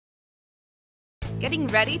Getting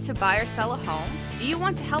ready to buy or sell a home? Do you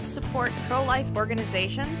want to help support pro-life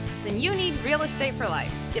organizations? Then you need Real Estate for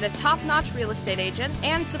Life. Get a top-notch real estate agent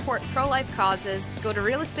and support pro-life causes. Go to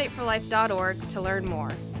realestateforlife.org to learn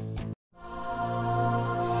more.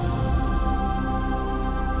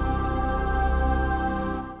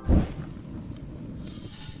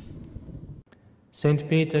 Saint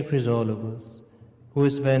Peter Chrysologus, who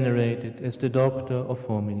is venerated as the Doctor of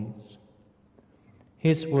Homilies.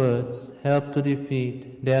 His words help to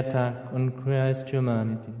defeat the attack on Christ's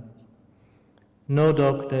humanity. No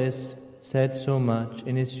doctor has said so much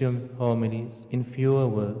in his homilies in fewer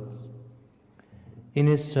words. In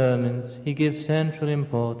his sermons, he gives central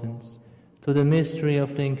importance to the mystery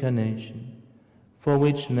of the Incarnation, for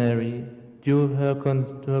which Mary, due to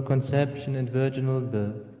her conception and virginal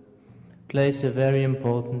birth, plays a very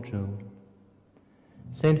important role.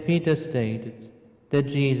 St. Peter stated that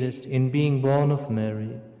Jesus, in being born of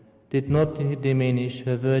Mary, did not diminish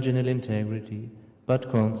her virginal integrity, but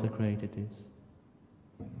consecrated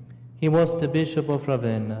it. He was the Bishop of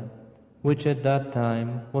Ravenna, which at that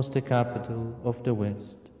time was the capital of the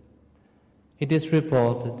West. It is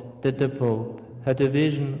reported that the Pope had a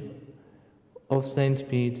vision of St.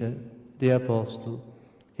 Peter the Apostle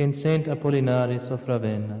in St. Apollinaris of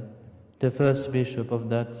Ravenna, the first bishop of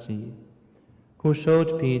that see, who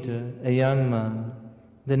showed Peter, a young man,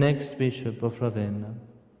 the next bishop of Ravenna.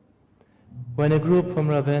 When a group from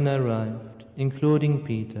Ravenna arrived, including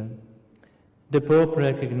Peter, the Pope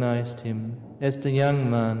recognized him as the young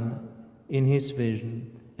man in his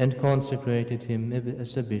vision and consecrated him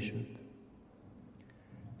as a bishop.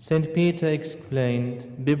 St. Peter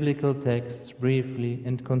explained biblical texts briefly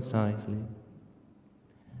and concisely.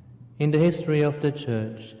 In the history of the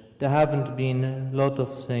Church, there haven't been a lot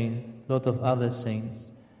of other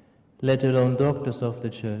saints, let alone doctors of the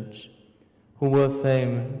Church, who were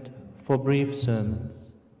famed for brief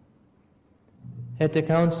sermons. At the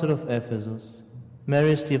Council of Ephesus,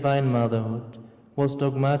 Mary's divine motherhood was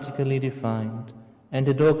dogmatically defined, and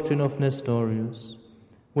the doctrine of Nestorius,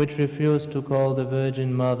 which refused to call the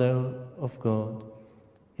Virgin Mother of God,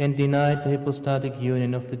 and denied the hypostatic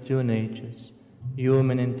union of the two natures,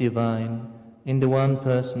 human and divine, in the one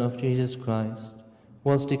person of Jesus Christ,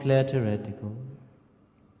 was declared heretical.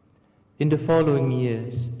 In the following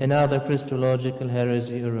years, another Christological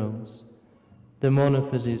heresy arose, the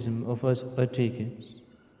monophysism of Eutychus,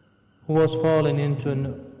 who was fallen into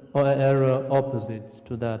an error opposite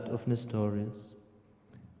to that of Nestorius,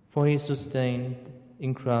 for he sustained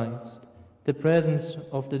in Christ the presence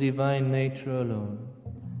of the divine nature alone,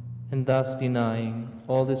 and thus denying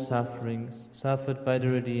all the sufferings suffered by the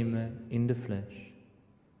Redeemer in the flesh.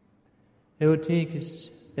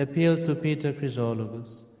 Eutychus appealed to Peter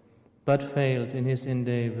Chrysologus, but failed in his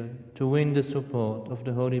endeavor to win the support of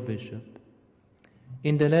the holy bishop.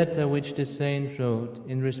 In the letter which the saint wrote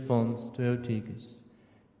in response to Eutychus,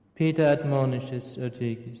 Peter admonishes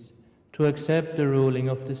Eutychus to accept the ruling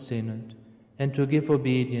of the synod and to give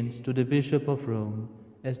obedience to the Bishop of Rome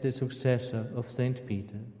as the successor of Saint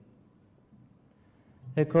Peter.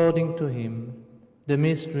 According to him, the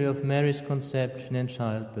mystery of Mary's conception and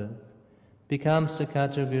childbirth becomes a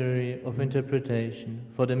category of interpretation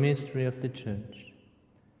for the mystery of the Church.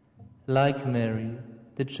 Like Mary,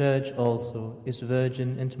 the Church also is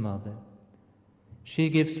virgin and mother. She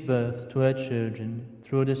gives birth to her children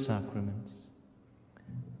through the sacraments.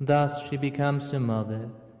 Thus she becomes a mother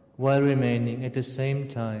while remaining at the same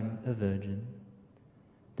time a virgin.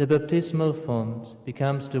 The baptismal font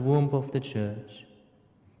becomes the womb of the Church,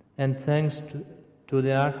 and thanks to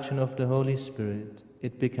the action of the Holy Spirit,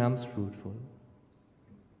 it becomes fruitful.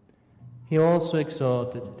 He also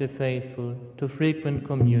exhorted the faithful to frequent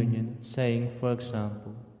communion, saying, for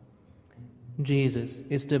example, Jesus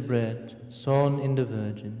is the bread sown in the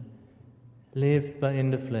Virgin, lived by in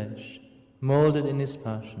the flesh, molded in his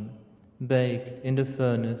passion, baked in the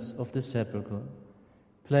furnace of the sepulchre,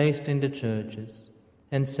 placed in the churches,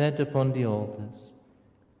 and set upon the altars,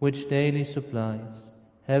 which daily supplies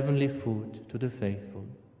heavenly food to the faithful.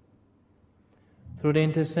 Through the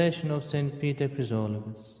intercession of St. Peter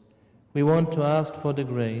Chrysologus, we want to ask for the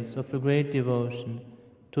grace of a great devotion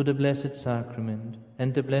to the Blessed Sacrament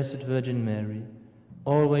and the Blessed Virgin Mary,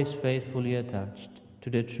 always faithfully attached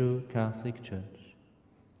to the true Catholic Church.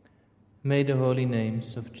 May the holy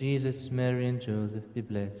names of Jesus, Mary, and Joseph be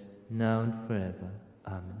blessed, now and forever.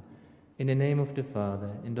 Amen. In the name of the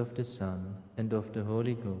Father, and of the Son, and of the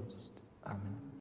Holy Ghost. Amen.